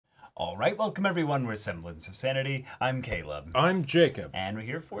All right, welcome everyone. We're Semblance of Sanity. I'm Caleb. I'm Jacob. And we're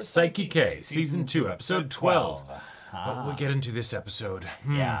here for Psyche K, Season 2, Episode 12. What we'll get into this episode.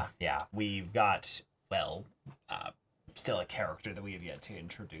 Yeah. We've got, well, still a character that we have yet to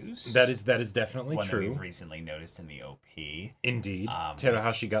introduce. That is definitely one true. That we've recently noticed in the OP. Indeed.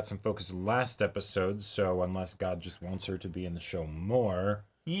 Terahashi got some focus last episode, so unless God just wants her to be in the show more...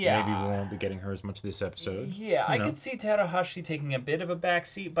 Yeah. Maybe we won't be getting her as much this episode. Yeah, I could see Terahashi taking a bit of a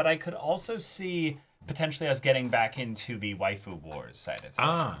backseat, but I could also see potentially us getting back into the Waifu Wars side of things.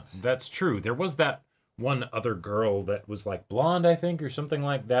 Ah, that's true. There was that one other girl that was like blonde, I think, or something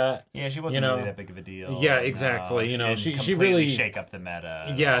like that. Yeah, she wasn't really that big of a deal. Yeah, exactly. No, she really shake up the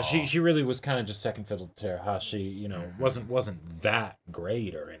meta. Yeah, she really was kind of just second fiddle to Terahashi. You know, wasn't that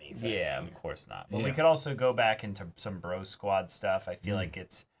great or anything. Yeah, of course not. But we could also go back into some Bro Squad stuff. I feel like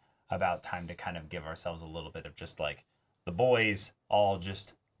it's about time to kind of give ourselves a little bit of just like the boys all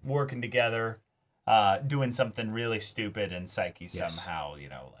just working together, doing something really stupid, and Saiki somehow, you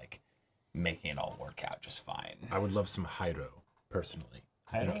know, like making it all work out just fine. I would love some Hyro, personally.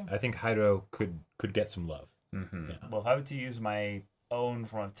 Hyro? I think Hyro could get some love. Yeah. Well, if I were to use my own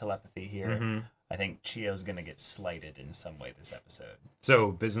form of telepathy here, I think Chio's going to get slighted in some way this episode.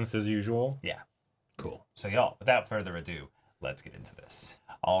 So, business as usual? Yeah. Cool. So, y'all, without further ado, let's get into this.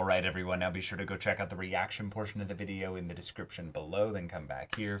 All right, everyone, now be sure to go check out the reaction portion of the video in the description below, then come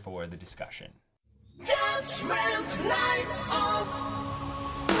back here for the discussion. Judgment lights up.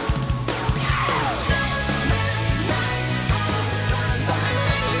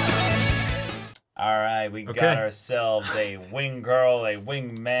 All right, we got ourselves a wing girl, a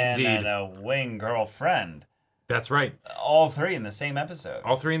wing man, and a wing girlfriend. That's right. All three in the same episode.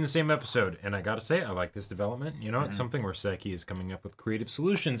 All three in the same episode. And I gotta say, I like this development. You know, it's something where Saiki is coming up with creative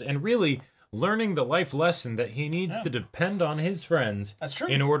solutions and really learning the life lesson that he needs to depend on his friends. That's true.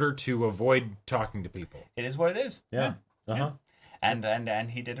 In order to avoid talking to people. It is what it is. Yeah. Yeah. And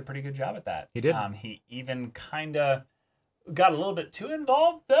he did a pretty good job at that. He did. He even kind of got a little bit too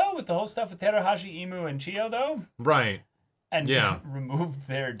involved, though, with the whole stuff with Terahashi, Imu, and Chio, though. Right. And removed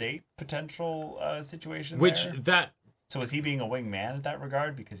their date potential situation So was he being a wingman at that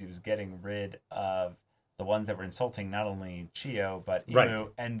regard? Because he was getting rid of the ones that were insulting not only Chio, but Imu,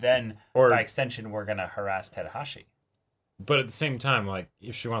 and then, by extension, we're going to harass Terahashi. But at the same time, like,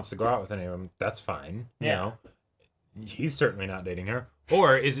 if she wants to go out with any of them, that's fine. You know? He's certainly not dating her.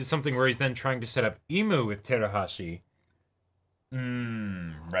 Or is it something where he's then trying to set up Imu with Terahashi?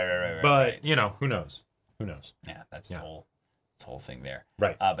 Right. But, you know, who knows? Who knows? Yeah, that's the whole thing there.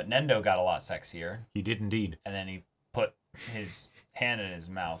 Right. But Nendo got a lot sexier. He did indeed. And then he put his hand in his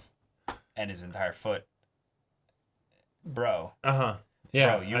mouth and his entire foot. Bro. Yeah.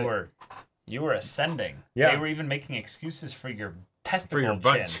 Bro, you were ascending. Yeah. They were even making excuses for your testicle for your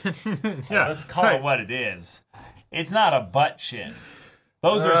butt chin. Let's call it what it is. It's not a butt chin.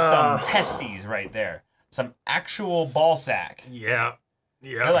 Those are some testes right there. Some actual ball sack. Yeah.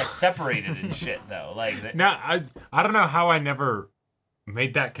 They're like separated and shit though. Like now, I don't know how I never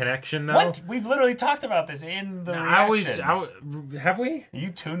made that connection though. What? We've literally talked about this in the reactions. Have we?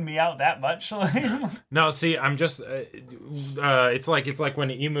 You tuned me out that much? No, see, I'm just. It's like when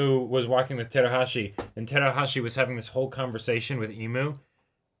Imu was walking with Terahashi, and Terahashi was having this whole conversation with Imu.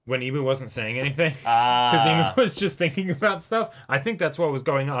 When Imu wasn't saying anything, because Imu was just thinking about stuff. I think that's what was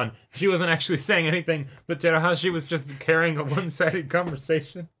going on. She wasn't actually saying anything, but Terahashi was just carrying a one-sided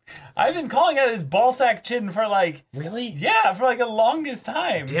conversation. I've been calling it his ballsack chin for like... Really? Yeah, for like the longest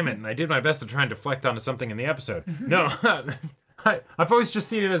time. Damn it, and I did my best to try and deflect onto something in the episode. No, I've always just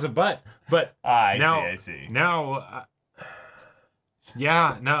seen it as a butt, but I see. Now,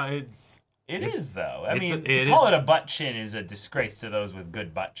 yeah, no, It is, though. I mean, to call it a butt chin is a disgrace to those with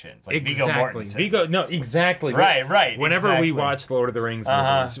good butt chins. Like exactly. Viggo Mortensen. No, exactly. Right. Whenever we watch Lord of the Rings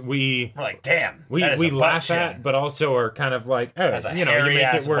movies, we're like, damn, we laugh at, but also are kind of like, oh, you know, you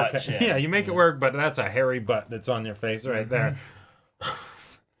make it work. Yeah, you make it work, but that's a hairy butt that's on your face right there.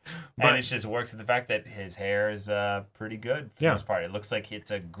 And it just works with the fact that his hair is pretty good for the most part. It looks like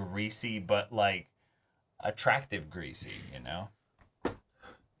it's a greasy, but like attractive greasy, you know?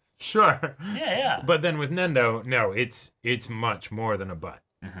 Sure. Yeah. But then with Nendo, no, it's much more than a butt.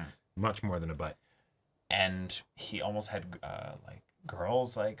 Much more than a butt. And he almost had like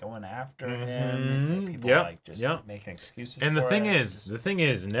girls like going after him. People like just making excuses. And the thing is,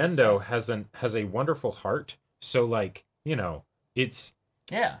 Nendo has a wonderful heart. So like, you know, it's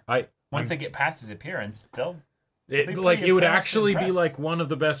once they get past his appearance, they'll It would actually be like one of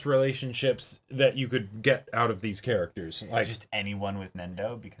the best relationships that you could get out of these characters. Like just anyone with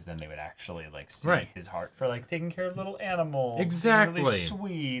Nendo, because then they would actually like see his heart for like taking care of little animals. Exactly. Really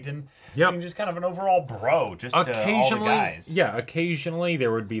sweet and being just kind of an overall bro just to all the guys. Yeah, occasionally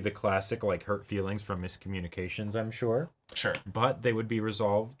there would be the classic like hurt feelings from miscommunications, I'm sure. Sure. But they would be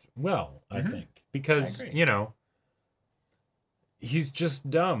resolved well, I think. Because, you know, he's just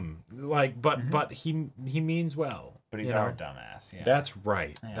dumb, like, but he means well. But he's our dumbass. Yeah, that's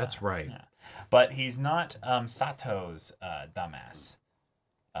right. Yeah. That's right. Yeah. But he's not Sato's dumbass.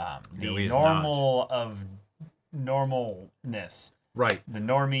 The normal not. Of normalness. Right. The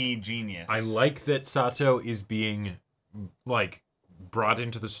normie genius. I like that Sato is being like brought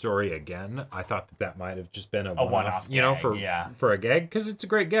into the story again. I thought that might have just been a one-off, you know, for a gag, because it's a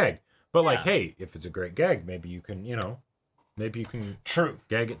great gag. But like, hey, if it's a great gag, maybe you can, you know. Maybe you can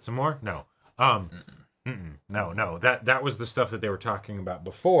gag it some more. No, no. That was the stuff that they were talking about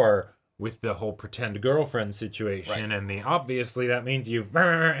before with the whole pretend girlfriend situation, and obviously that means you've,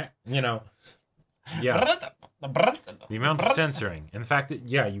 you know, the amount of censoring and the fact that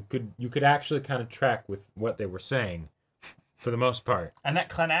you could actually kind of track with what they were saying for the most part. And that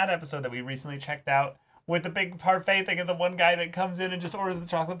Clannad episode that we recently checked out with the big parfait thing and the one guy that comes in and just orders the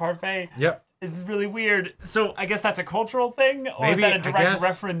chocolate parfait. Yep. Is really weird. So I guess that's a cultural thing, or is that a direct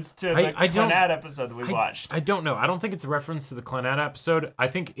reference to the Clannad episode that we watched? I don't know. I don't think it's a reference to the Clannad episode. I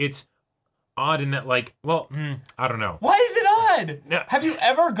think it's odd in that, like, well, I don't know. Why is it odd? No. Have you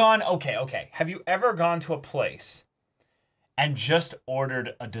ever gone? Okay. Have you ever gone to a place and just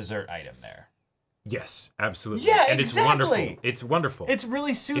ordered a dessert item there? Yes, absolutely. Yeah, and exactly. It's wonderful. It's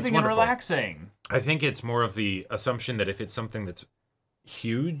really soothing and relaxing. I think it's more of the assumption that if it's something that's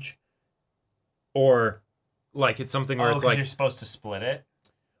huge, or like it's something where it's like you're supposed to split it,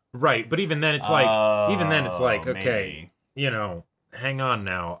 right? But even then, it's like okay, maybe. You know, hang on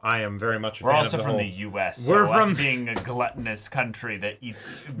now. I am very much. We're also from the U.S. We're from being a gluttonous country that eats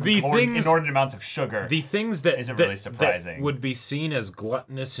inordinate amounts of sugar. The things that isn't really surprising that would be seen as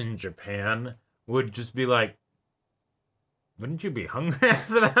gluttonous in Japan would just be like, wouldn't you be hungry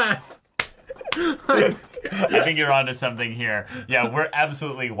after that? I think you're onto something here. Yeah, we're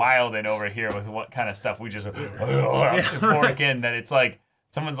absolutely wilding over here with what kind of stuff we just fork in, that it's like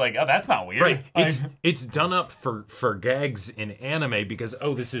someone's like, oh, that's not weird. Right. It's done up for gags in anime because,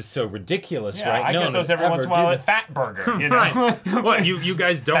 oh, this is so ridiculous, right? I get those every once in a while at Fat Burger. You know? Right. What, you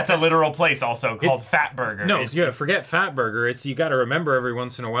guys don't... That's a literal place also called Fat Burger. No, forget Fat Burger. You got to remember every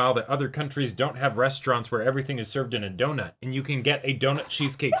once in a while that other countries don't have restaurants where everything is served in a donut, and you can get a donut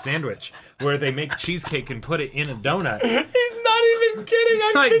cheesecake sandwich where they make cheesecake and put it in a donut. He's not even kidding.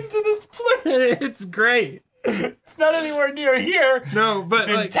 I've been to this place. It's great. It's not anywhere near here. No, but it's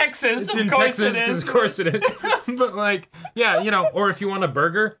in Texas. It's in Texas because, of course, it is. But like, yeah, you know, or if you want a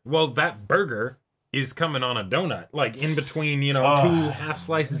burger, well, that burger is coming on a donut, like in between, you know, 2 half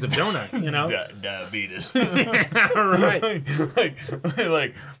slices of donut. You know, diabetes. Yeah, right.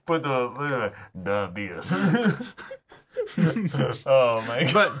 like put the diabetes. Oh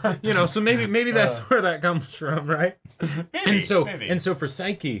my God. But you know, so maybe that's where that comes from, right? Maybe. And so for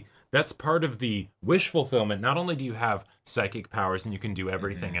Saiki, that's part of the wish fulfillment. Not only do you have psychic powers and you can do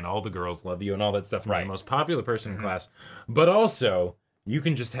everything and all the girls love you and all that stuff, and you're the most popular person in class, but also you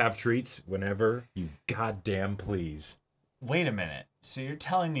can just have treats whenever you goddamn please. Wait a minute. So you're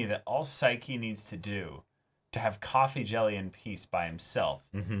telling me that all Saiki needs to do to have coffee, jelly, and peace by himself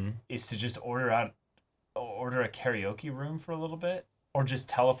is to just order a karaoke room for a little bit? Or just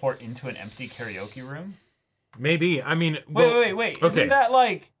teleport into an empty karaoke room? Maybe. I mean... Wait. Okay. Isn't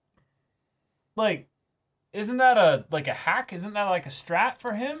that isn't that a hack? Isn't that like a strat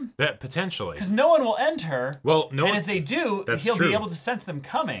for him? That potentially. Because no one will enter. Well, no. And if they do, he'll be able to sense them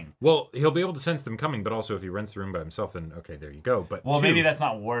coming. Well, he'll be able to sense them coming, but also if he rents the room by himself, then okay, there you go. But maybe that's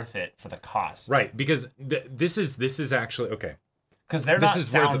not worth it for the cost. Right, because this is actually okay. Because they're not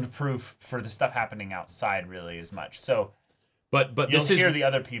soundproof for the stuff happening outside really as much. So, but you'll hear the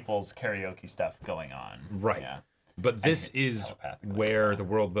other people's karaoke stuff going on. Right. Yeah. But this is where the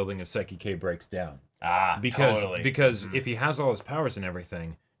world building of Saiki K breaks down. Because if he has all his powers and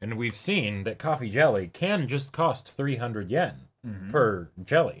everything, and we've seen that coffee jelly can just cost 300 yen per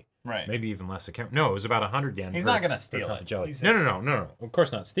jelly. Right. Maybe even less. No, it was about 100 yen. He's not going to steal it. Jelly. No. Of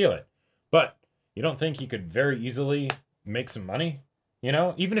course not steal it. But you don't think he could very easily make some money? You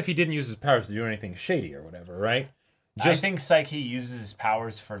know? Even if he didn't use his powers to do anything shady or whatever, right? I think Saiki uses his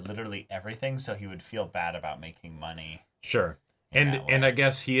powers for literally everything, so he would feel bad about making money. Sure. And I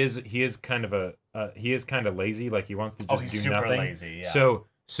guess he is kind of lazy, like he wants to just do super nothing. Lazy, yeah.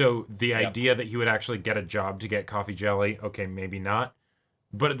 So the idea that he would actually get a job to get coffee jelly, okay, maybe not.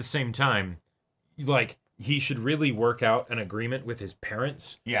 But at the same time, like, he should really work out an agreement with his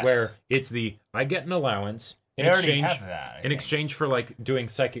parents. Yes. Where it's I get an allowance They already have that. in exchange for, like, doing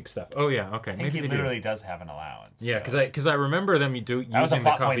psychic stuff. Oh, yeah, okay. I think he literally does have an allowance. Yeah, because I remember them using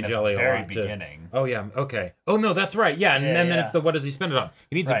the coffee jelly a lot. very beginning. Oh, yeah, okay. Oh, no, that's right. Yeah, and then it's what does he spend it on?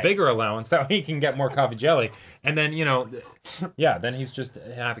 He needs a bigger allowance. That way he can get more coffee jelly. And then, you know, yeah, then he's just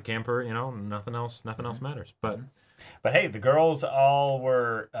a happy camper, you know, nothing else matters. But hey, the girls all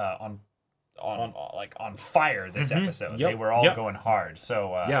were on fire this episode. Yep. They were all going hard.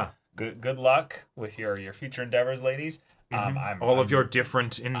 So yeah. Good luck with your future endeavors, ladies. All of your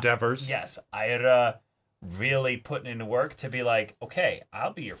different endeavors. Yes, I had really putting into work to be like, okay,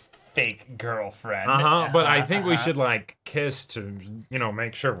 I'll be your fake girlfriend. But I think we should like kiss to, you know,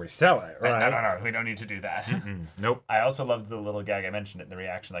 make sure we sell it, right? No, we don't need to do that. Nope. I also loved the little gag. I mentioned it in the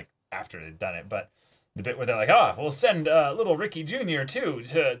reaction, like after they'd done it, but the bit where they're like, oh, we'll send little Ricky Jr. too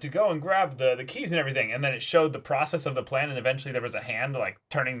to go and grab the keys and everything. And then it showed the process of the plan, and eventually there was a hand like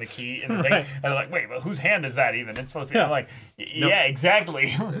turning the key in the thing. And they're like, wait, but whose hand is that even? It's supposed to be. I'm like, yeah, exactly.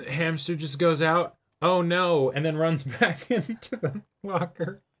 Hamster just goes out, oh no, and then runs back into the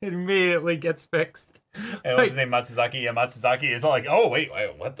locker. It immediately gets fixed. And what's his name? Matsuzaki? Yeah, Matsuzaki is all like, oh, wait,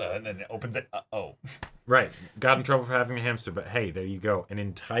 what the? And then it opens it. Oh. Right. Got in trouble for having a hamster, but hey, there you go. An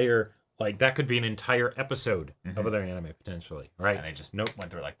entire... Like, that could be an entire episode of other anime, potentially, right? And they just went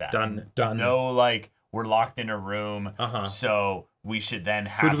through it like that. Done. No, like, we're locked in a room, so we should then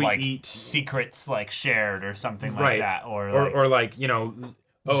have, like, secrets, like, shared or something like that. Or like, you know...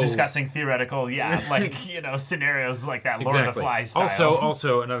 discussing theoretical, like, you know, scenarios like that, Lord of the Flies style.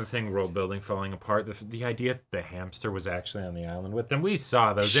 Also, another thing, world building falling apart. The idea that the hamster was actually on the island with them. We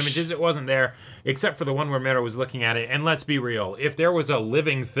saw those images. It wasn't there, except for the one where Mero was looking at it. And let's be real, if there was a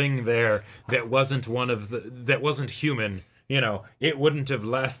living thing there that wasn't that wasn't human, you know, it wouldn't have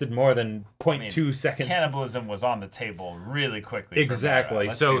lasted more than 0.2 seconds. Cannibalism was on the table really quickly. Exactly.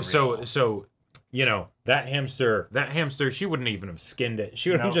 So. You know, that hamster, she wouldn't even have skinned it. She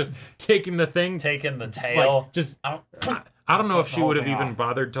would have just taken the thing. Taken the tail. Like, just, I don't know if she would have even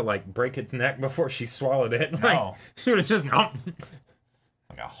bothered to, like, break its neck before she swallowed it. Like, No. she would have just, like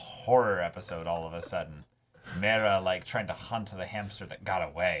a horror episode all of a sudden. Mera, like, trying to hunt the hamster that got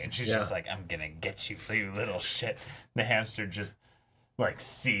away. And she's just like, I'm gonna get you, you little shit. The hamster just... like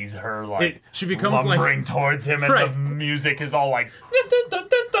sees her like she becomes lumbering like, towards him, and the music is all like dun, dun,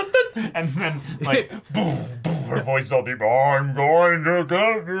 dun, dun, dun, and then like boom, boom, her voice is all deep. I'm going to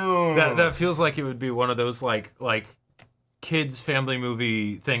get you. That feels like it would be one of those like kids family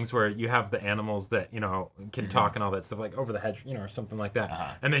movie things where you have the animals that, you know, can talk and all that stuff, like Over the Hedge, you know, or something like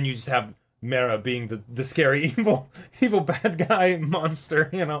that, and then you just have Mera being the scary evil bad guy monster,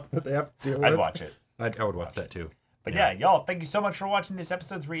 you know, that they have to deal with. I'd watch it. I would watch that too. But yeah, y'all, thank you so much for watching this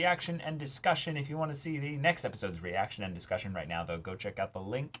episode's reaction and discussion. If you want to see the next episode's reaction and discussion right now, though, go check out the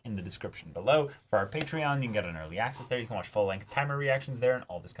link in the description below. For our Patreon, you can get an early access there. You can watch full-length timer reactions there, and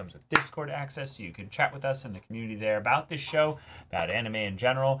all this comes with Discord access, so you can chat with us in the community there about this show, about anime in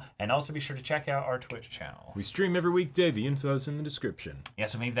general, and also be sure to check out our Twitch channel. We stream every weekday. The info is in the description. Yeah,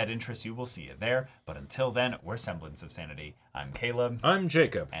 so maybe that interests you. We'll see it there. But until then, we're Semblance of Sanity. I'm Caleb. I'm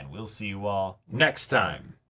Jacob. And we'll see you all next time.